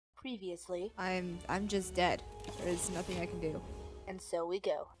Previously. I'm just dead. There is nothing I can do. And so we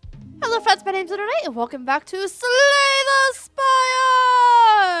go. Hello friends, my name's Lunernight and welcome back to Slay the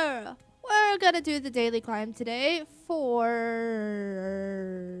Spire! We're gonna do the daily climb today for...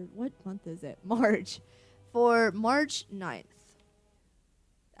 what month is it? March. For March 9th.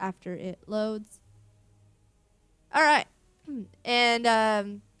 After it loads. Alright.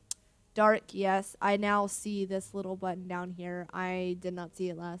 And, dark, yes. I now see this little button down here. I did not see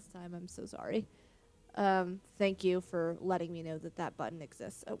it last time. I'm so sorry. Thank you for letting me know that that button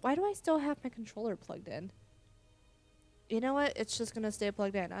exists. Why do I still have my controller plugged in? You know what? It's just gonna stay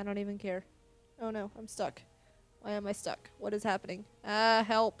plugged in. I don't even care. Oh no, I'm stuck. Why am I stuck? What is happening?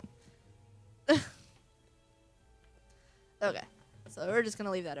 Help. Okay. So we're just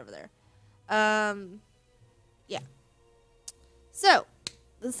gonna leave that over there. Yeah. So,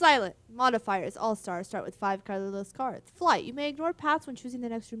 the silent modifiers all-stars start with 5 colorless cards. Flight. You may ignore paths when choosing the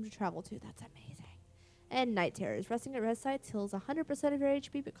next room to travel to. That's amazing. And Night Terrors. Resting at rest sites heals 100% of your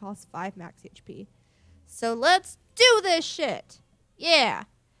HP but costs 5 max HP. So let's do this shit! Yeah!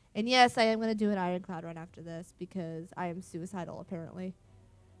 And yes, I am going to do an Ironclad run after this because I am suicidal apparently.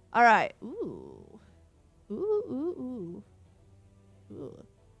 Alright. Ooh. Ooh, ooh, ooh. Ooh.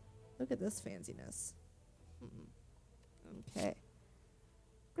 Look at this fanciness. Okay.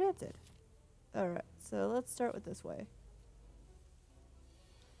 Granted. Alright, so let's start with this way.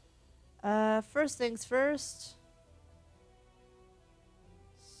 First things first.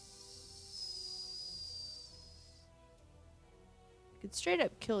 I could straight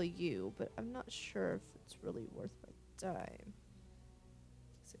up kill you, but I'm not sure if it's really worth my time.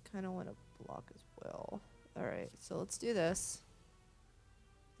 Because I kind of want to block as well. Alright, so let's do this.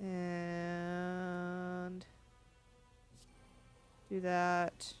 And... do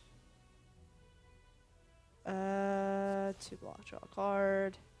that. 2 block, draw a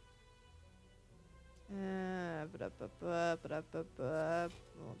card. We'll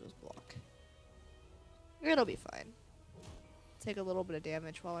just block. It'll be fine. Take a little bit of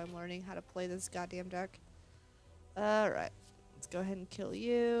damage while I'm learning how to play this goddamn deck. Alright. Let's go ahead and kill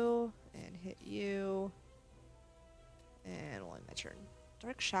you. And hit you. And we'll end my turn.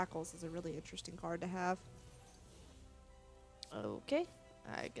 Dark Shackles is a really interesting card to have. Okay.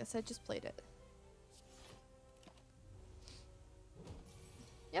 I guess I just played it.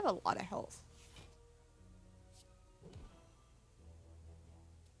 You have a lot of health.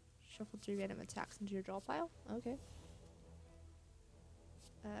 Shuffle 3 random attacks into your draw pile. Okay.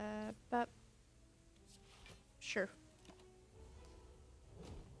 But sure.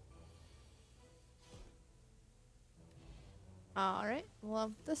 Alright.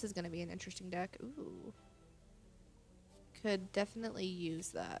 Well, this is gonna be an interesting deck. Ooh. Could definitely use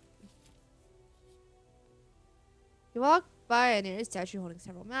that. You walk by a nearest statue holding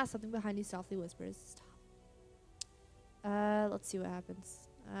several masks. Something behind you softly whispers, "Stop." Let's see what happens.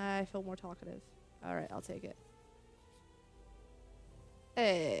 I feel more talkative. Alright, I'll take it.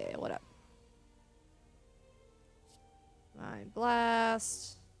 Hey, what up? Mind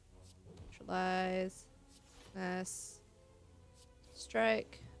Blast. Neutralize. Finesse.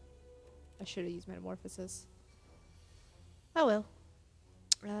 Strike. I should have used Metamorphosis. I will.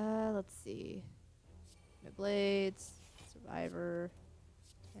 Let's see. No Blades. Survivor.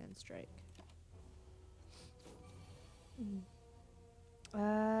 And Strike.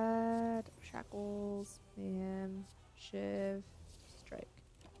 Shackles. Mayhem. Shiv. Strike.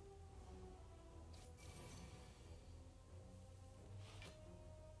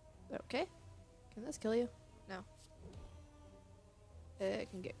 Okay. Can this kill you? No. It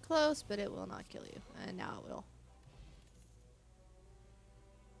can get close, but it will not kill you. And now it will.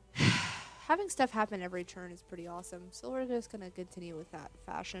 Having stuff happen every turn is pretty awesome. So we're just going to continue with that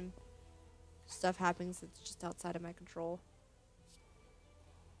fashion. Stuff happens that's just outside of my control.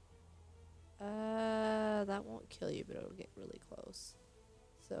 That won't kill you, but it'll get really close.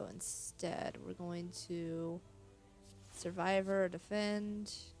 So instead, we're going to Survivor,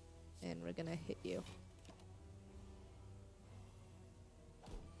 Defend, and we're going to hit you.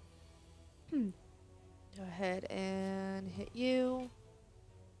 Go ahead and hit you.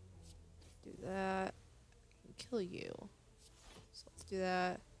 Do that. I can kill you. So let's do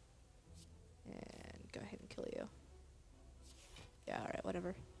that. And go ahead and kill you. Yeah, alright,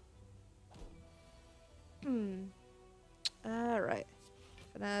 whatever. Alright.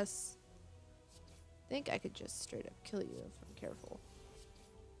 Finesse. I think I could just straight up kill you if I'm careful.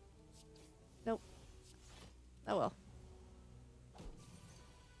 Nope. Oh well.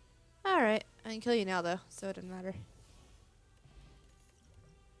 Alright. I can kill you now though, so it doesn't matter.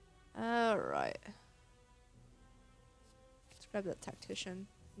 Alright. Let's grab that Tactician.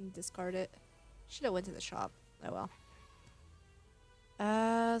 And discard it. Should have went to the shop. Oh well.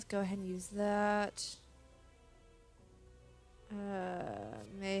 Let's go ahead and use that.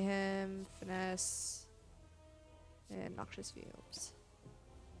 Mayhem, finesse, and noxious fumes.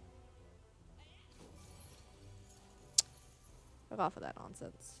 Fuck off with that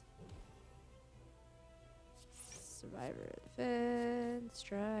nonsense. Survivor, defend,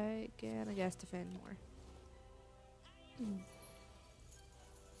 strike, and I guess defend more.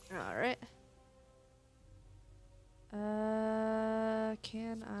 Alright.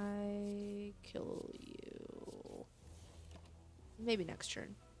 Can I kill you? Maybe next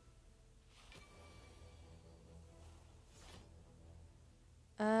turn.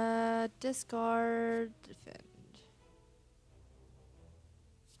 Discard, defend.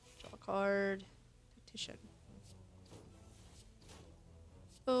 Draw a card. Tactician.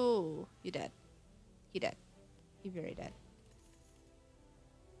 Oh, you dead. You dead. You very dead.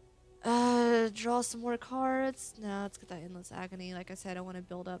 Draw some more cards. No, let's get that Endless Agony. Like I said, I want to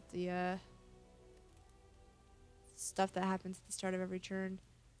build up the stuff that happens at the start of every turn.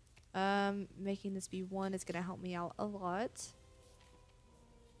 Making this be 1 is gonna help me out a lot.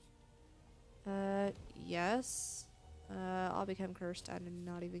 Yes. I'll become cursed. I do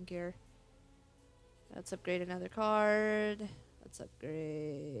not even care. Let's upgrade another card. Let's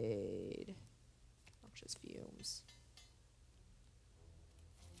upgrade Noxious Fumes.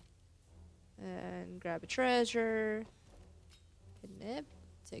 And grab a treasure. Nib.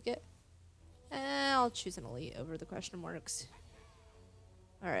 Take it. And I'll choose an elite over the question marks.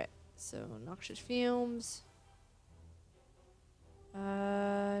 Alright, so Noxious Fumes.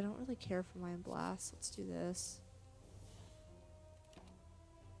 I don't really care for Mind Blast. Let's do this.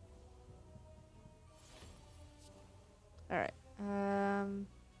 Alright.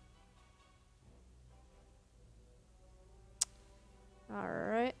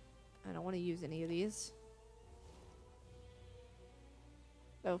 Alright. I don't want to use any of these.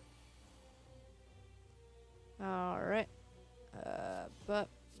 Oh. Alright. But.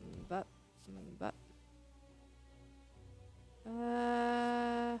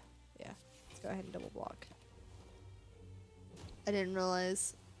 Yeah. Let's go ahead and double block. I didn't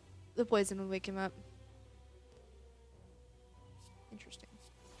realize the poison would wake him up. Interesting.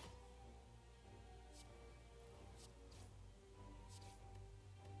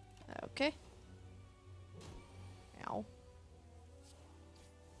 Okay. Ow.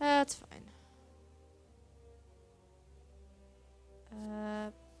 That's fine.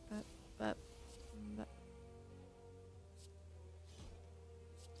 But.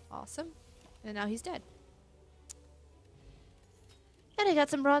 Awesome. And now he's dead. And I got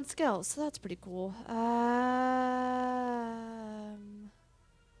some bronze skills, so that's pretty cool.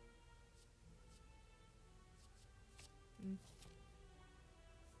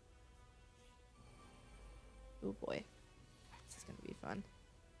 Oh boy. This is gonna be fun.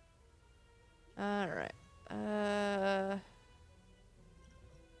 Alright.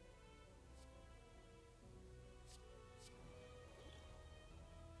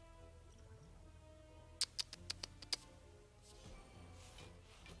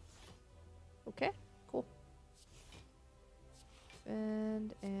 Okay, cool.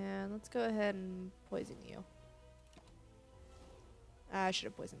 And let's go ahead and poison you. I should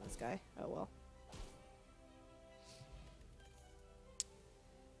have poisoned this guy. Oh well.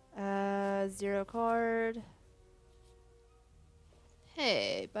 0 card.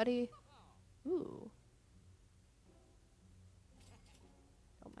 Hey, buddy. Ooh.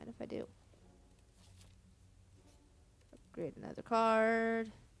 Don't mind if I do. Upgrade another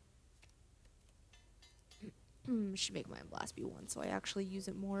card. Should make my blast be 1 so I actually use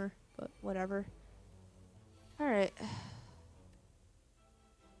it more, but whatever. Alright.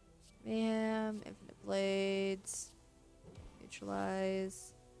 Mayhem, Infinite Blades,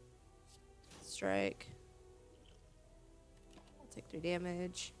 Neutralize, Strike. I'll take 3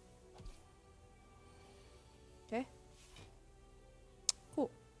 damage. Okay. Cool.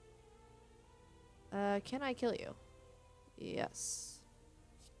 Can I kill you? Yes.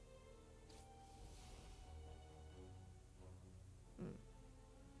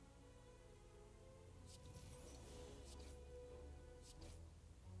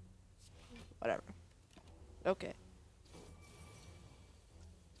 Whatever. Okay.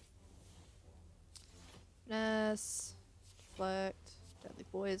 Finesse. Deflect. Deadly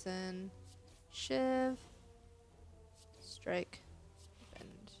Poison. Shiv. Strike.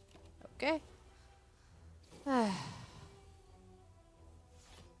 Defend. Okay.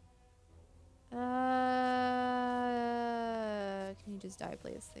 Can you just die,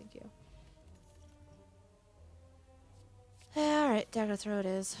 please? Thank you. Alright. dagger throw it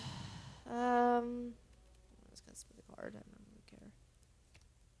is. I'm just gonna spin the card. I don't really care.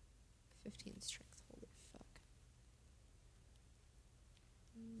 15 strength. Holy fuck.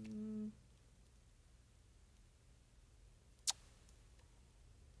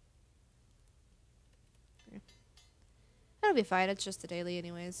 Yeah. That'll be fine. It's just a daily,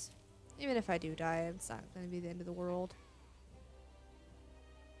 anyways. Even if I do die, it's not gonna be the end of the world.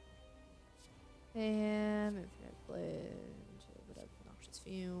 And infinite blend, a little bit of noxious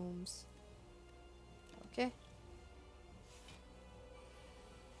fumes. Okay.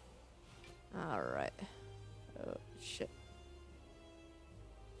 Alright. Oh, shit.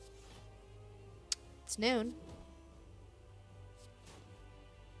 It's noon.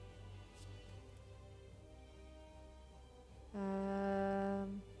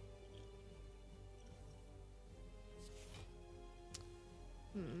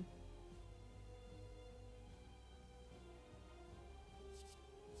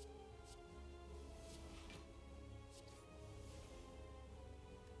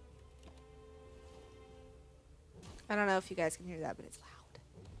 I don't know if you guys can hear that, but it's loud.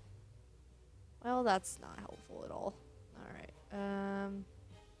 Well, that's not helpful at all. Alright.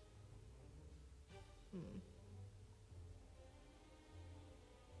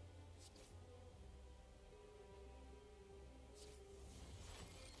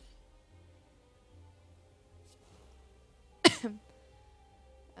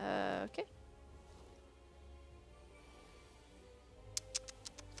 Okay.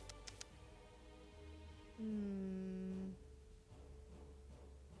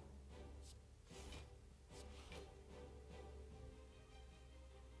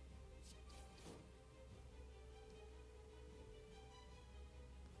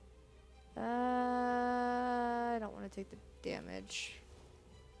 I don't want to take the damage.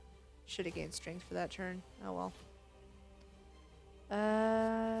 Should have gained strength for that turn. Oh well.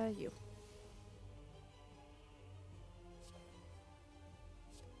 You.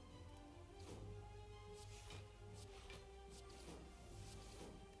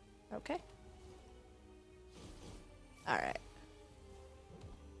 Okay. Alright.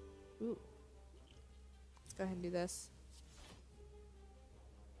 Ooh. Let's go ahead and do this.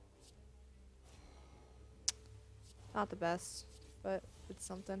 Not the best, but it's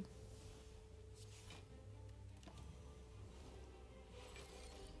something.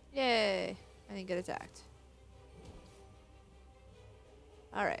 Yay! I didn't get attacked.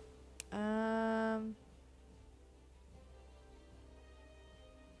 Alright. Go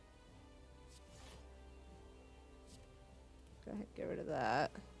ahead and get rid of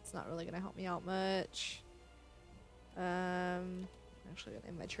that. It's not really gonna help me out much. Actually gonna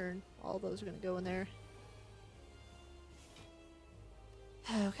end my turn. All those are gonna go in there.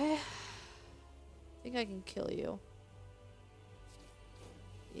 Okay. I think I can kill you.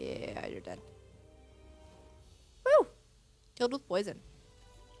 Yeah, you're dead. Woo! Killed with poison.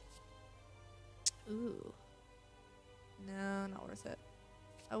 Ooh. No, not worth it.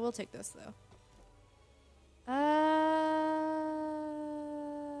 I will take this though.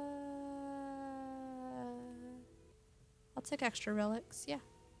 I'll take extra relics. Yeah.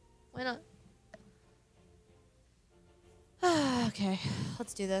 Why not? Okay,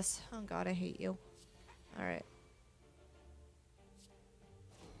 let's do this. Oh god, I hate you. Alright.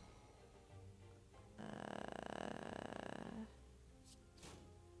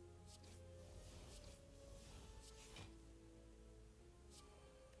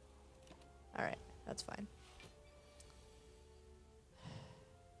 Alright, that's fine.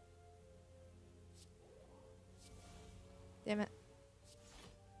 Damn it.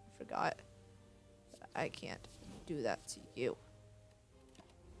 I forgot. I can't do that to you.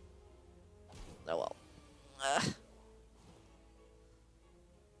 Oh well. Ugh.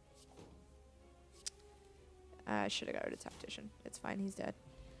 I should have got rid of Tactician. It's fine, he's dead.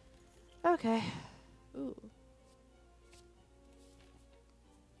 Okay. Ooh.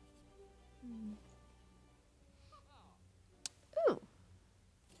 Ooh.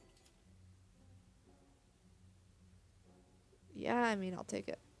 Yeah, I mean, I'll take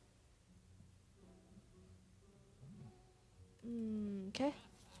it. Okay.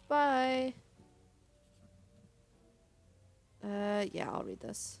 Bye. Yeah, I'll read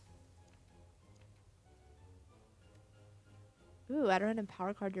this. Ooh, add a random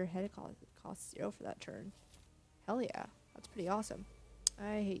power card to your head. It costs 0 for that turn. Hell yeah. That's pretty awesome.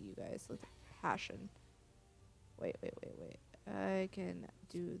 I hate you guys with passion. Wait. I can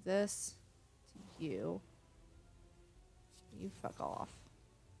do this to you. You fuck off.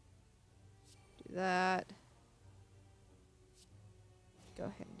 Do that. Go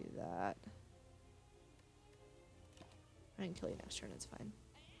ahead and do that. I can kill you next turn, it's fine.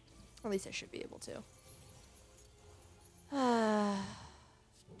 At least I should be able to.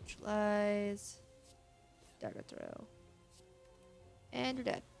 Neutralize. Dagger throw. And you're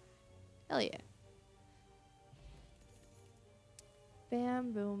dead. Hell yeah.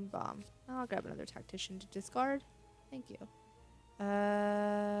 Bam, boom, bomb. I'll grab another tactician to discard. Thank you.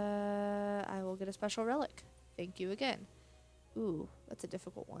 I will get a special relic. Thank you again. Ooh, that's a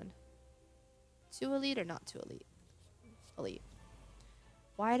difficult one. Too elite or not too elite? Elite.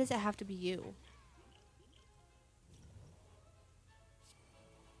 Why does it have to be you?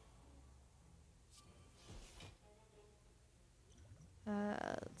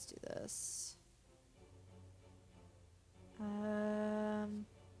 Let's do this.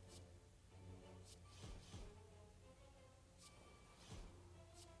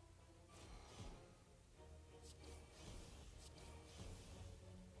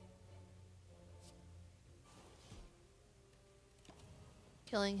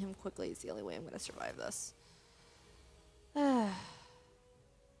 Killing him quickly is the only way I'm going to survive this. That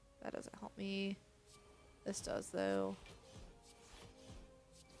doesn't help me. This does, though.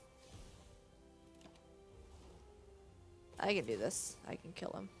 I can do this. I can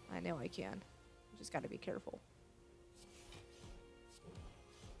kill him. I know I can. I just got to be careful.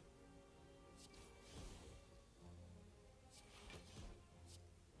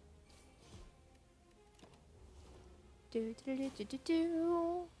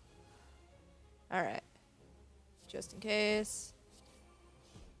 Alright. Just in case.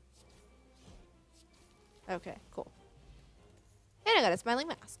 Okay, cool. And I got a smiling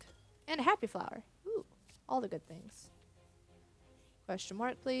mask. And a happy flower. Ooh, all the good things. Question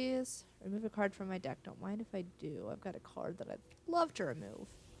mark, please. Remove a card from my deck. Don't mind if I do. I've got a card that I'd love to remove.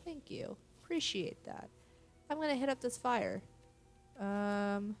 Thank you. Appreciate that. I'm going to hit up this fire.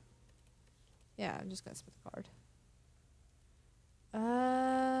 Yeah, I'm just going to split the card.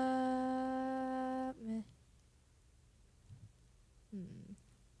 Meh.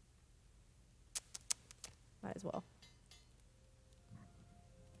 Might as well.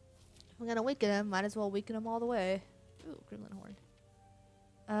 I'm gonna weaken him. Might as well weaken him all the way. Ooh, Gremlin Horn.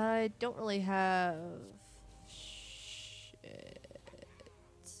 I don't really have shit.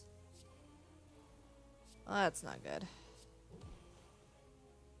 Oh, that's not good.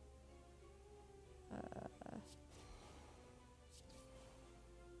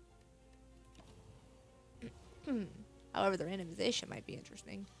 However, the randomization might be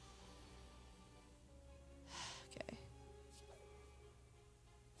interesting. Okay.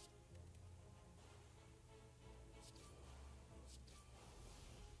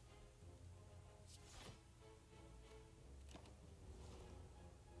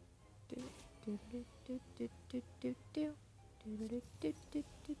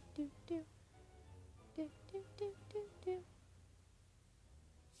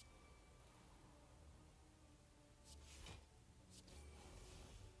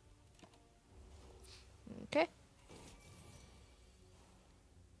 Okay.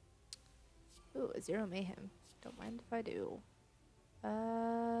 Ooh, a 0 mayhem. Don't mind if I do.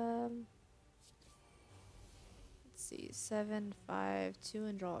 Let's see. 7, 5, 2,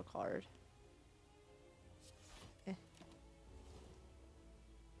 and draw a card.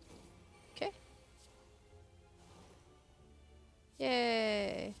 Okay.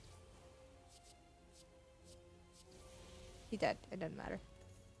 Yay. He dead. It doesn't matter.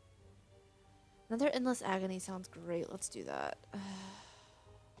 Another endless agony sounds great. Let's do that.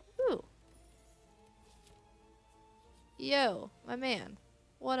 Ooh. Yo, my man.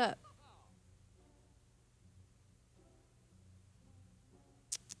 What up?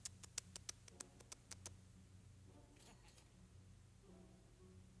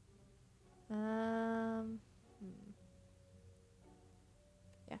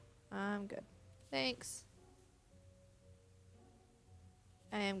 Yeah, I'm good. Thanks.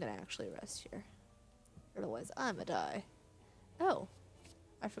 I am gonna actually rest here. Otherwise, I'm a die. Oh,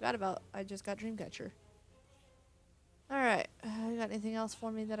 I forgot about. I just got Dreamcatcher. All right, you got anything else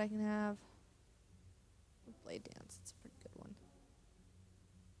for me that I can have? Blade Dance. It's a pretty good one.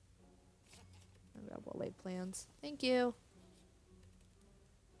 I've got well laid plans. Thank you.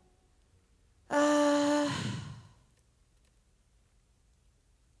 Wait,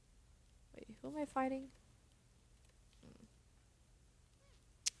 who am I fighting?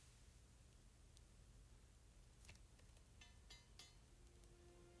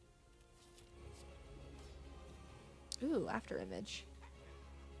 Ooh, after image.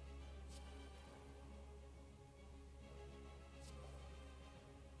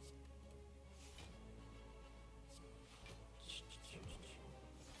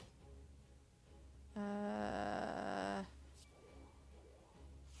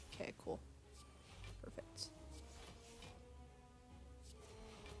 Perfect.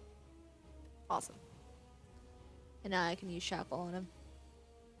 Awesome. And now I can use Shackle on him.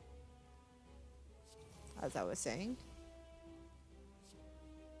 As I was saying.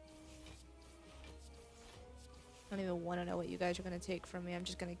 I don't even want to know what you guys are going to take from me. I'm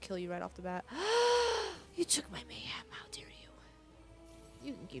just going to kill you right off the bat. You took my mayhem. How dare you?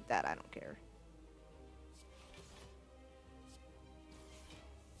 You can keep that. I don't care.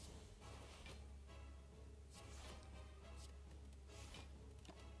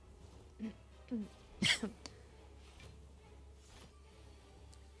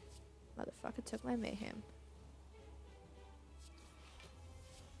 Motherfucker took my mayhem.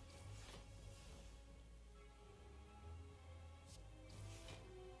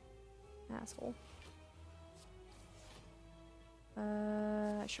 Asshole.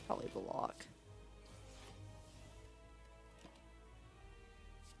 I should probably block.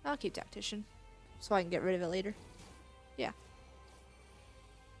 I'll keep Tactician, so I can get rid of it later. Yeah.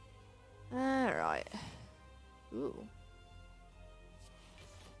 Alright. Ooh.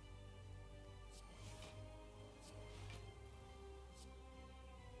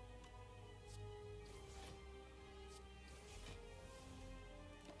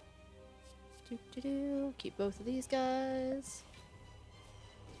 Keep both of these guys.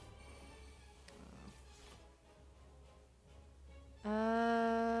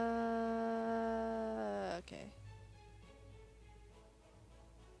 Okay.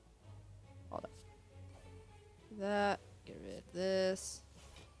 Hold up. That. Get rid of this.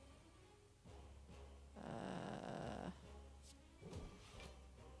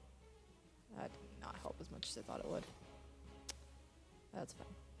 That did not help as much as I thought it would. That's fine.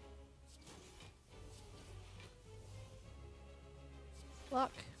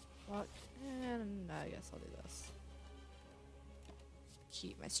 Block, block, and I guess I'll do this.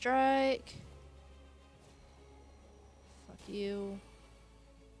 Keep my strike. Fuck you.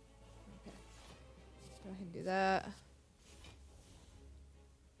 Okay. Go ahead and do that.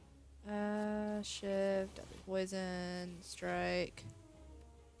 Shift, deadly poison, strike.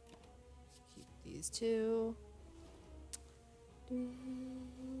 Keep these two.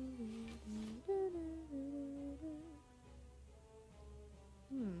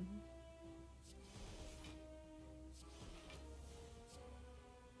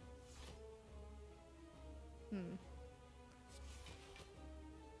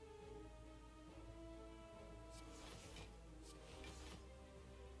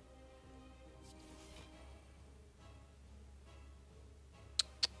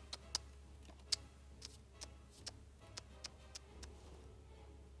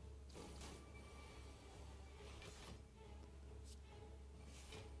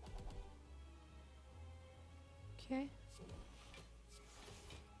 Okay.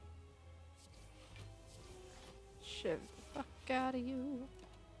 Shiv the fuck out of you.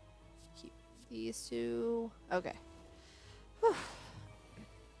 Keep these two. Okay.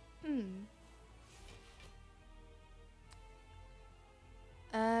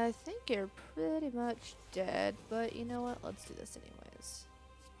 I think you're pretty much dead, but you know what? Let's do this anyways.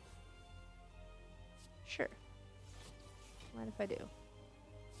 Sure. Mind if I do?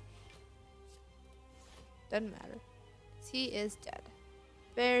 Doesn't matter. He is dead.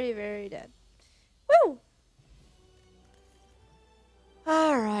 Very, very dead. Woo!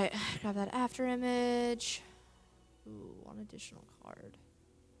 Alright. Grab that after image. Ooh, one additional card.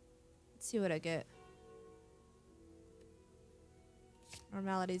 Let's see what I get.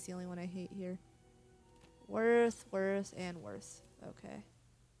 Normality is the only one I hate here. Worth, and worth. Okay.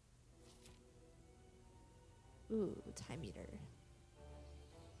 Ooh, time meter.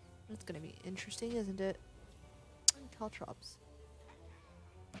 That's gonna be interesting, isn't it? Caltrops.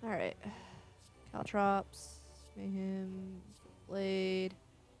 Alright. Caltrops. Mayhem. Blade.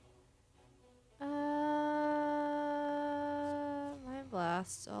 Mind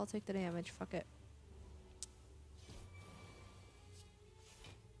Blast. I'll take the damage. Fuck it.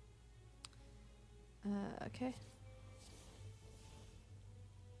 Okay.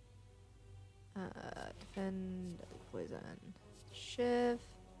 Defend. Poison. Shiv.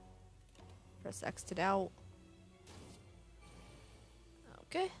 Press X to doubt.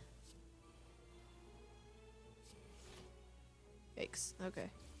 Okay. Yikes. Okay.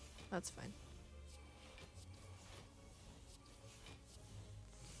 That's fine.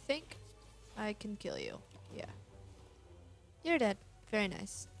 Think I can kill you. Yeah. You're dead. Very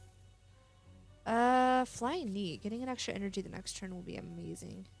nice. Flying Knee. Getting an extra energy the next turn will be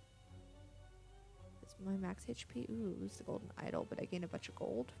amazing. Is my max HP? Ooh, lose the golden idol, but I gain a bunch of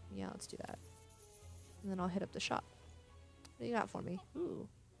gold. Yeah, let's do that. And then I'll hit up the shop. What do you got for me? Ooh.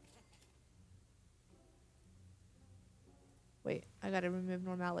 Wait, I gotta remove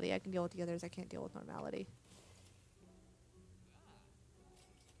normality. I can deal with the others. I can't deal with normality.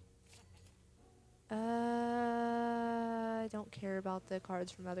 I don't care about the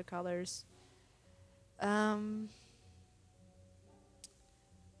cards from other colors. Want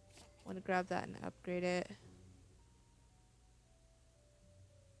to grab that and upgrade it.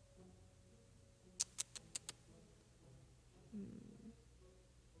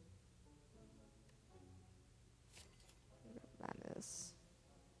 Madness.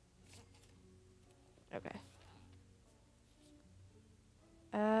 Okay.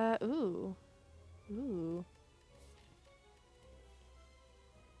 Ooh. Ooh.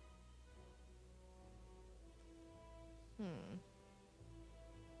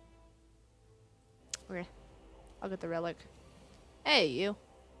 Okay. I'll get the relic. Hey, you.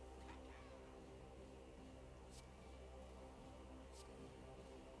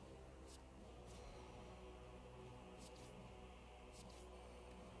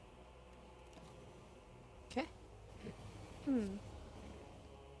 Okay.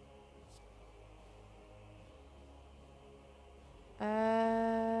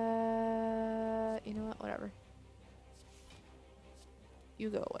 You know what? Whatever. You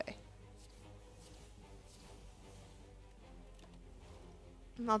go away.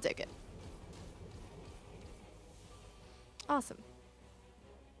 I'll take it. Awesome.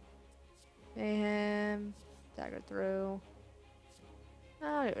 Mayhem. Dagger through.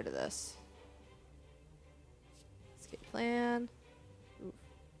 I'll get rid of this. Escape plan. Oof.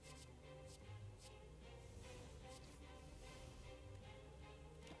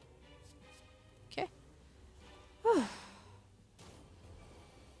 Okay.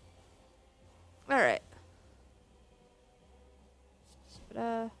 Alright.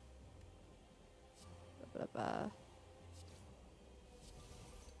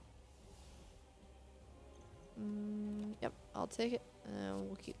 Yep, I'll take it.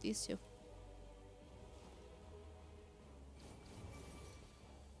 We'll keep these two.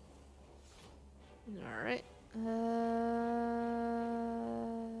 Alright.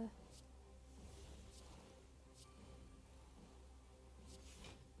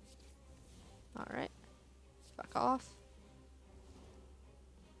 Alright. Fuck off.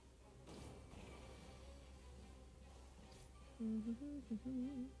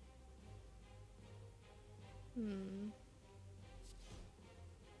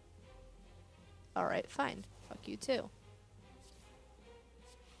 Alright, fine. Fuck you too.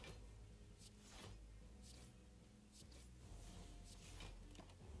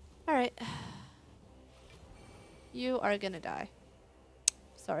 Alright. You are gonna die.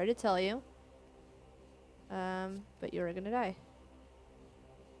 Sorry to tell you. But you're gonna die.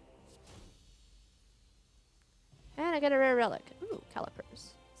 And I got a rare relic. Ooh,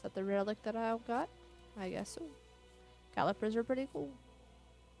 calipers. Is that the relic that I got? I guess so. Calipers are pretty cool.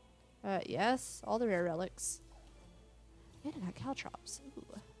 Yes, all the rare relics. And I got caltrops. Ooh.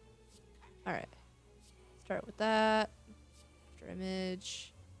 Alright. Start with that. After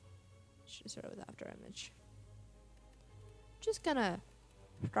image. Should start with after image. Just gonna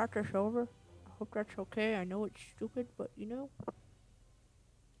start this over. I hope that's okay. I know it's stupid, but you know.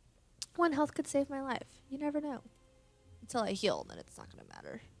 One health could save my life. You never know. Until I heal, then it's not gonna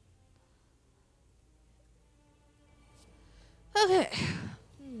matter. Okay.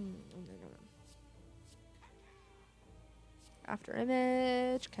 After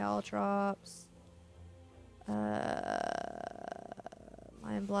image, caltrops,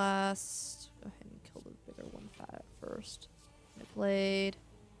 Mind Blast. Go ahead and kill the bigger one first. Blade,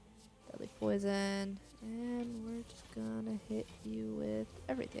 deadly poison, and we're just gonna hit you with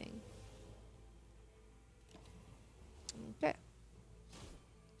everything. Okay.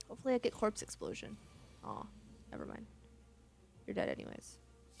 Hopefully I get corpse explosion. Aw, never mind. You're dead anyways.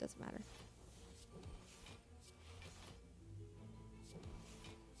 Doesn't matter.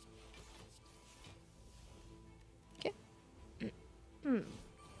 Okay.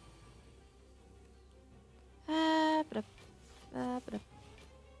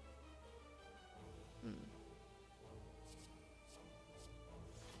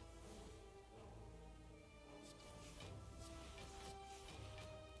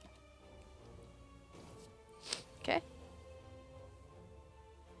 Okay.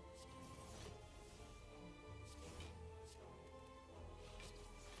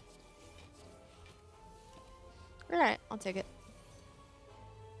 Alright, I'll take it.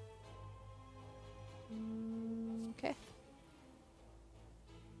 Okay.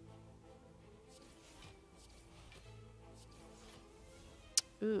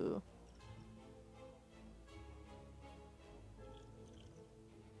 Ooh.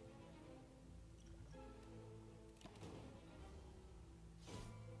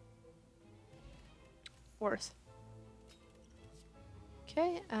 worse.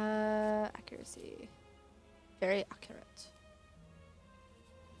 Okay, accuracy. Very accurate.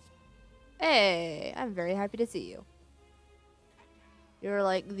 Hey, I'm very happy to see you. You're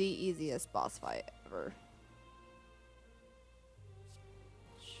like the easiest boss fight ever.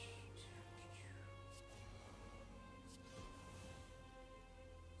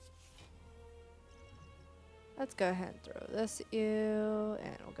 Let's go ahead and throw this at you,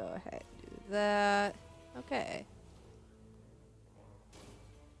 and we'll go ahead and do that. Okay.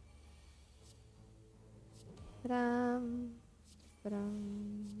 Ba-dum,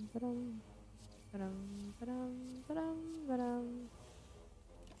 ba-dum, ba-dum, ba-dum, ba-dum, ba-dum, ba-dum.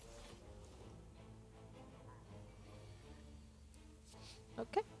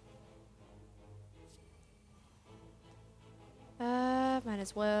 Okay. Might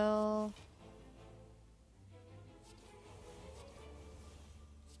as well.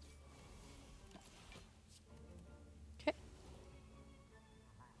 Okay.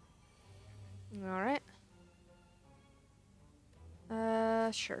 All right.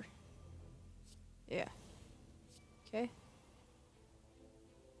 Sure. Yeah. Okay.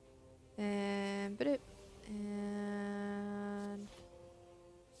 And and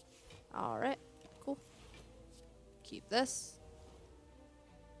all right. Cool. Keep this.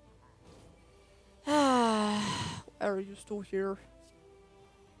 Are you still here?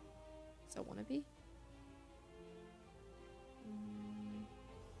 Does that want to be?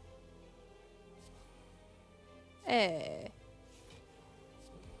 Hey.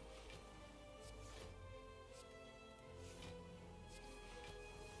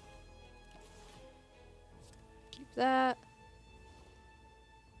 Keep that.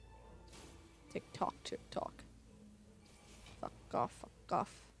 Tick tock, tick tock. Fuck off, fuck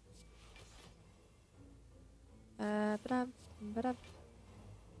off. Ba-dum, ba-dum.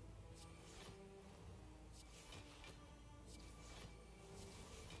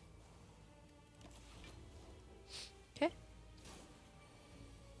 Okay.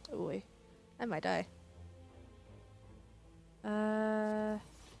 Oh boy, I might die.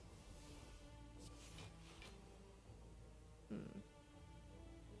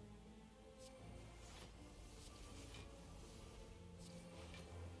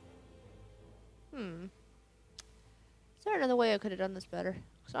 Is there another way I could have done this better?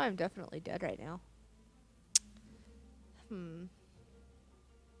 Because I'm definitely dead right now. I'm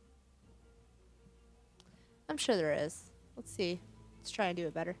sure there is. Let's see. Let's try and do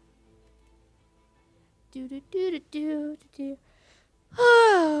it better. Do do do do do do do.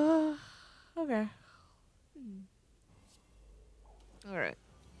 Okay. Alright.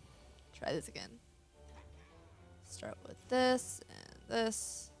 Try this again. Start with this and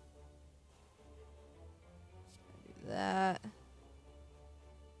this. Do that.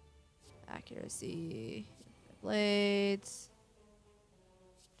 Accuracy. Blades.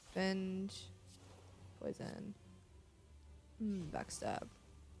 Defend. Poison. Backstab.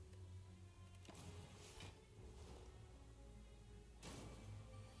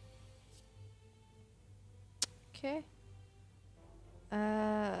 Okay.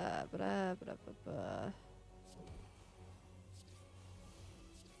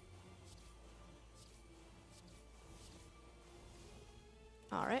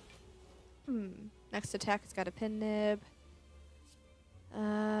 All right. Next attack has got a pin nib.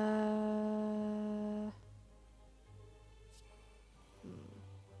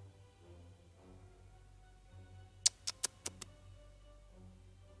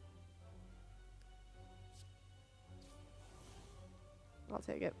 I'll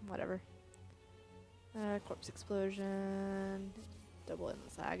take it. Whatever. Corpse explosion. Double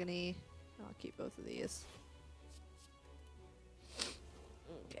endless agony. I'll keep both of these.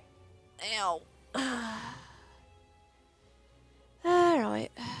 Okay. Ow.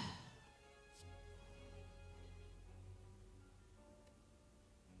 Alright.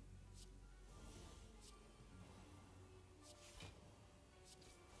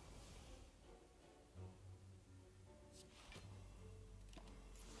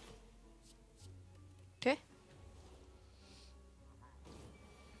 Okay.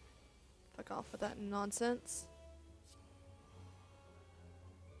 Fuck off with that nonsense.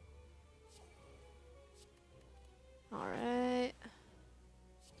 Alright.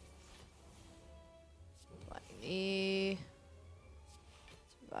 Flying knee.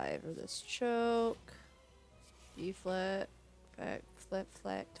 Survivor this choke. B-flat. Flip, flat,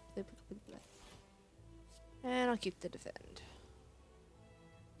 flip, flip, flip. And I'll keep the defend.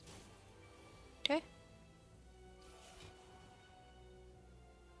 Okay.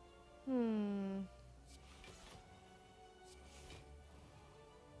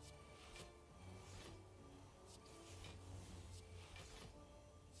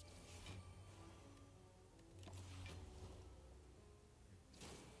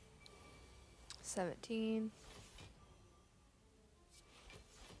 17.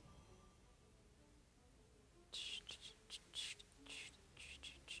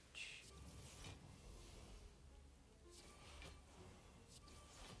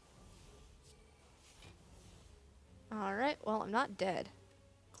 Alright, well, I'm not dead.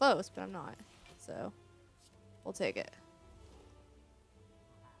 Close, but I'm not. So, we'll take it.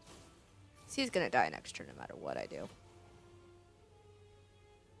 He's gonna die next turn no matter what I do.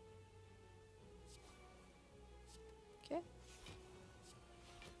 Okay.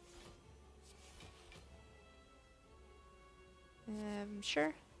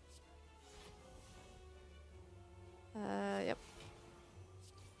 Sure. Yep.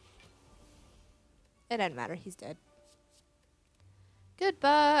 It doesn't matter, he's dead.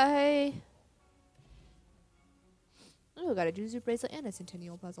 Goodbye! Ooh, got a Juzu bracelet and a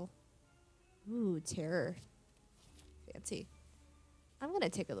Centennial puzzle. Ooh, terror. Fancy. I'm gonna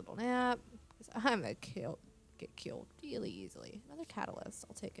take a little nap, because I'm gonna get killed really easily. Another catalyst,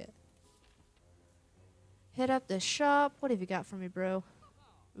 I'll take it. Hit up the shop. What have you got for me, bro?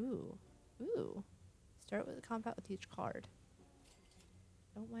 Ooh. Ooh. Start with a combat with each card.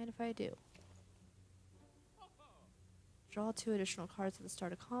 Don't mind if I do. Draw 2 additional cards at the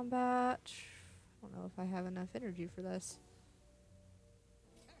start of combat. I don't know if I have enough energy for this.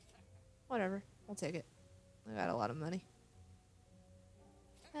 Whatever. I'll take it. I got a lot of money.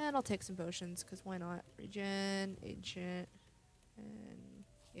 And I'll take some potions, because why not? Regen, ancient, and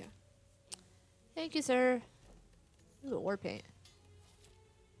yeah. Thank you, sir. Ooh, war paint.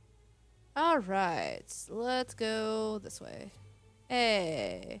 Alright, let's go this way.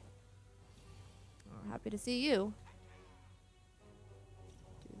 Hey. Oh, happy to see you.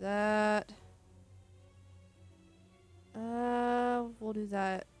 Do that. We'll do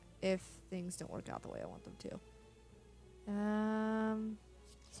that if things don't work out the way I want them to.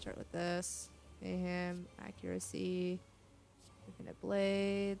 Start with this. Mayhem, accuracy, infinite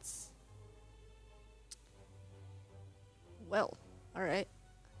blades. Well, alright.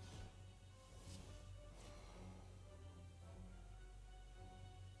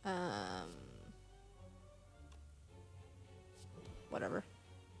 Whatever.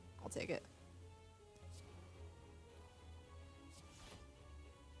 I'll take it.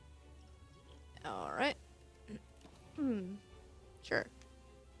 Alright. Sure.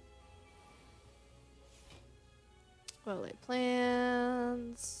 Well laid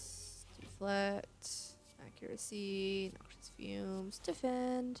plans. Deflect. Accuracy. Noxious fumes.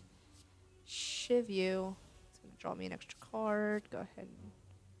 Defend. Shiv you. It's gonna draw me an extra card. Go ahead and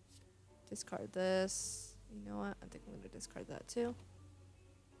discard this. You know what? I think I'm gonna discard that too.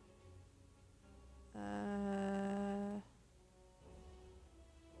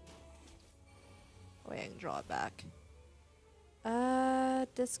 Wait, I can draw it back.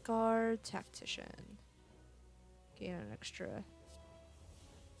 Discard Tactician. Gain an extra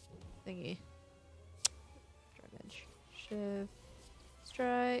thingy. Damage. Shiv.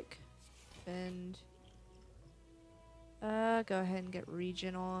 Strike. Defend. Go ahead and get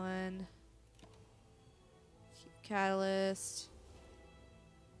Regen on. Keep Catalyst.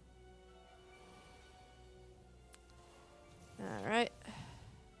 Alright.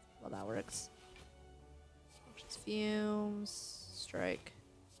 Well, that works. Noxious Fumes. Strike.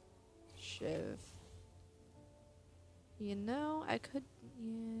 Shiv. You know, I could...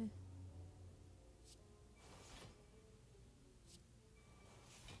 Yeah.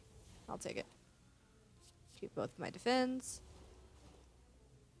 I'll take it. Keep both my defense.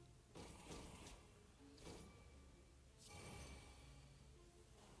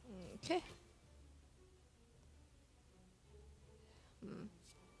 Okay.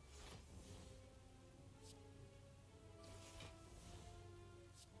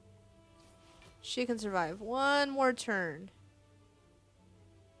 She can survive one more turn.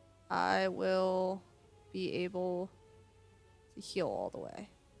 I will be able to heal all the way.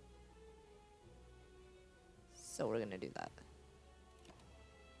 So we're gonna do that.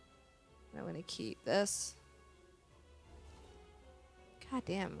 And I'm gonna keep this. God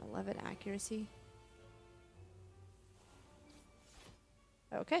damn, 11 accuracy.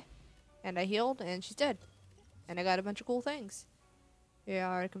 Okay. And I healed and she's dead. And I got a bunch of cool things. We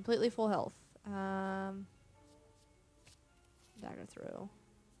are completely full health. Dagger throw.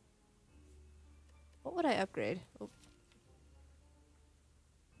 What would I upgrade? Oh.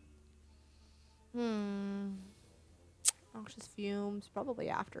 Noxious fumes, probably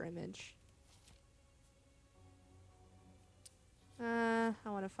after image. I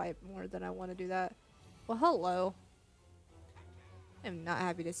want to fight more than I want to do that. Well, hello. I'm not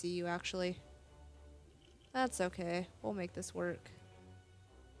happy to see you, actually. That's okay. We'll make this work.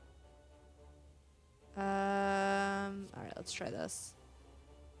 Alright, let's try this.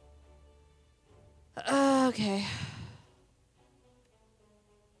 Okay.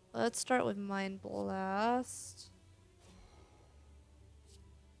 Let's start with Mind Blast.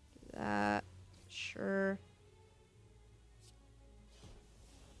 Do that. Sure.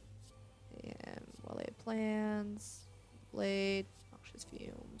 And Wale Plans. Blade. Noxious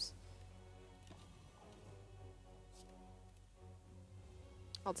Fumes.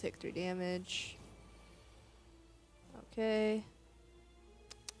 I'll take 3 damage. Okay.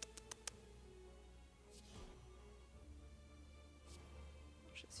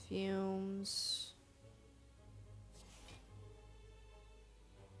 Noxious Fumes.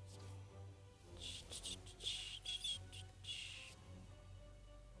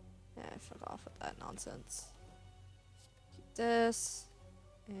 Yeah, fuck off with that nonsense. Keep this.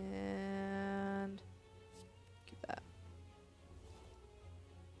 And keep that.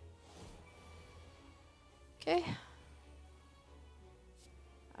 Okay.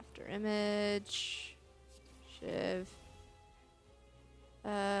 After image. Shiv.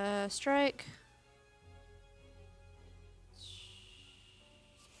 Strike.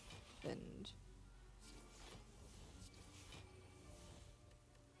 And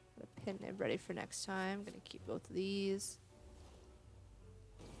pin it ready for next time. I'm gonna keep both of these.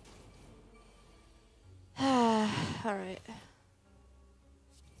 Alright.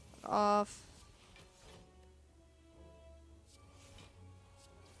 Off.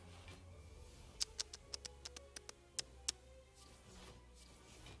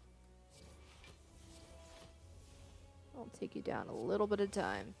 I'll take you down a little bit of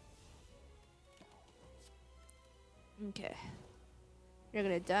time. Okay. You're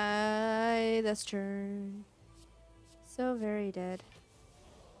gonna die this turn. So very dead.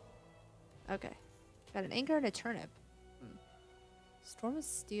 Okay. Got an anchor and a turnip. Storm of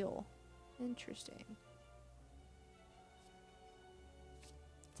Steel. Interesting.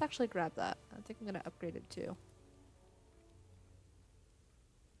 Let's actually grab that. I think I'm gonna upgrade it too.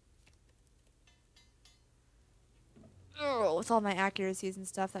 Oh, with all my accuracies and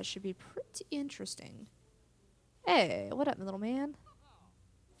stuff, that should be pretty interesting. Hey, what up, my little man?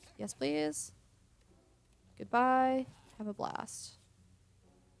 Yes, please. Goodbye. Have a blast.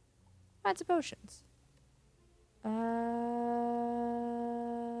 Add some potions.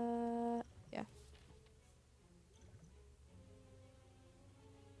 Yeah.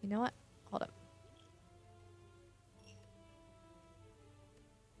 You know what? Hold up.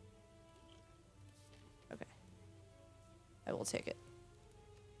 Okay. I will take it.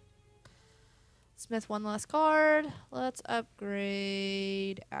 Smith one last card. Let's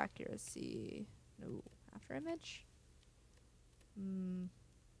upgrade accuracy. No. After image?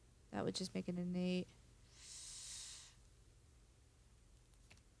 That would just make it an 8.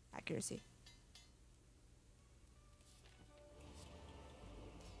 Accuracy.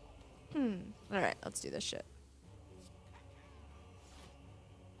 Alright, let's do this shit.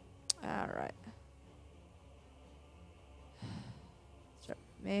 Alright. Start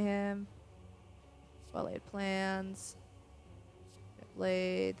Mayhem. Well-laid plans.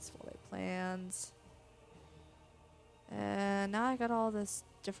 Blades. Well-laid plans. And now I got all this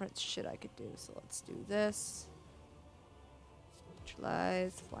different shit I could do. So let's do this.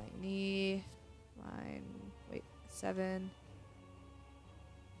 Neutralize. Flying knee. Mine. Wait. 7.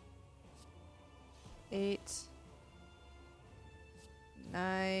 8.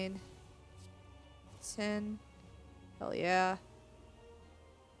 9. 10. Hell yeah.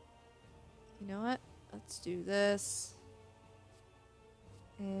 You know what? Let's do this.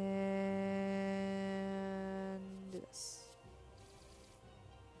 And do this.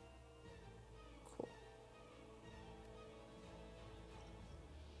 Cool.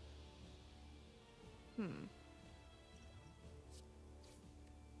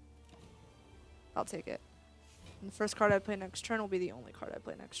 I'll take it. And the first card I play next turn will be the only card I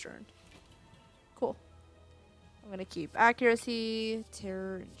play next turn. Cool. I'm gonna keep accuracy,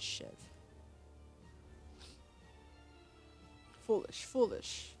 terror, and shiv. Foolish,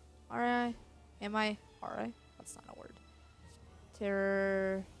 foolish. Alright. Am I? Alright. That's not a word.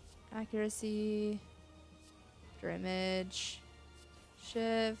 Terror, accuracy, image,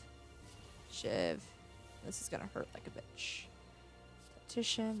 shiv, shiv. This is gonna hurt like a bitch.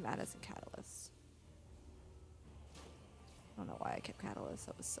 Tactician, madness, and catalyst. I don't know why I kept catalyst.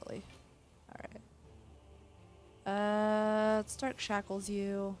 That was silly. Alright. Stark shackles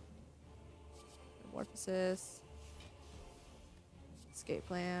you. Metamorphosis. Escape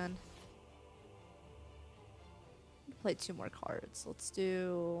plan. Play 2 more cards. Let's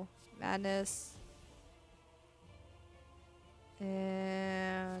do madness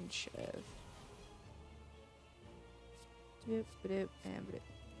and shiv. Doop, ba-doop, and ba-doop.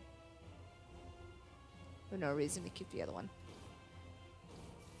 For no reason to keep the other one.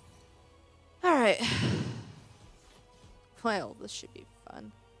 Alright. Well, this should be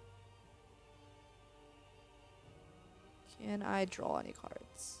fun. Can I draw any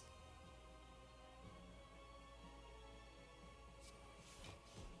cards?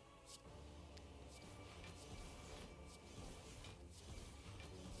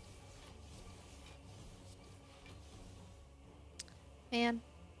 Man.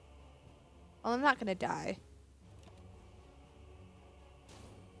 Well, I'm not gonna die.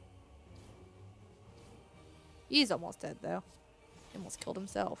 He's almost dead, though. He almost killed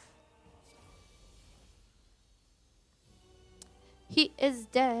himself. He is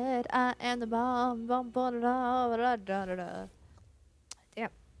dead. I am the bomb. Bomb, da, da, da, da, da, da. Damn.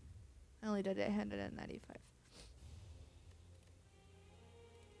 I only did 895.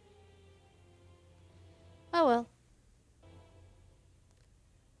 Oh well.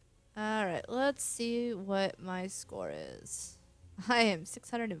 Alright, let's see what my score is. I am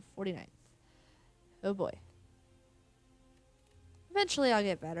 649th. Oh boy. Eventually I'll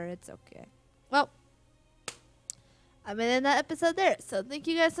get better. It's okay. Well, I'm gonna end that episode there. So thank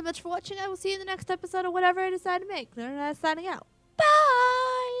you guys so much for watching. I will see you in the next episode of whatever I decide to make. Lunernight signing out.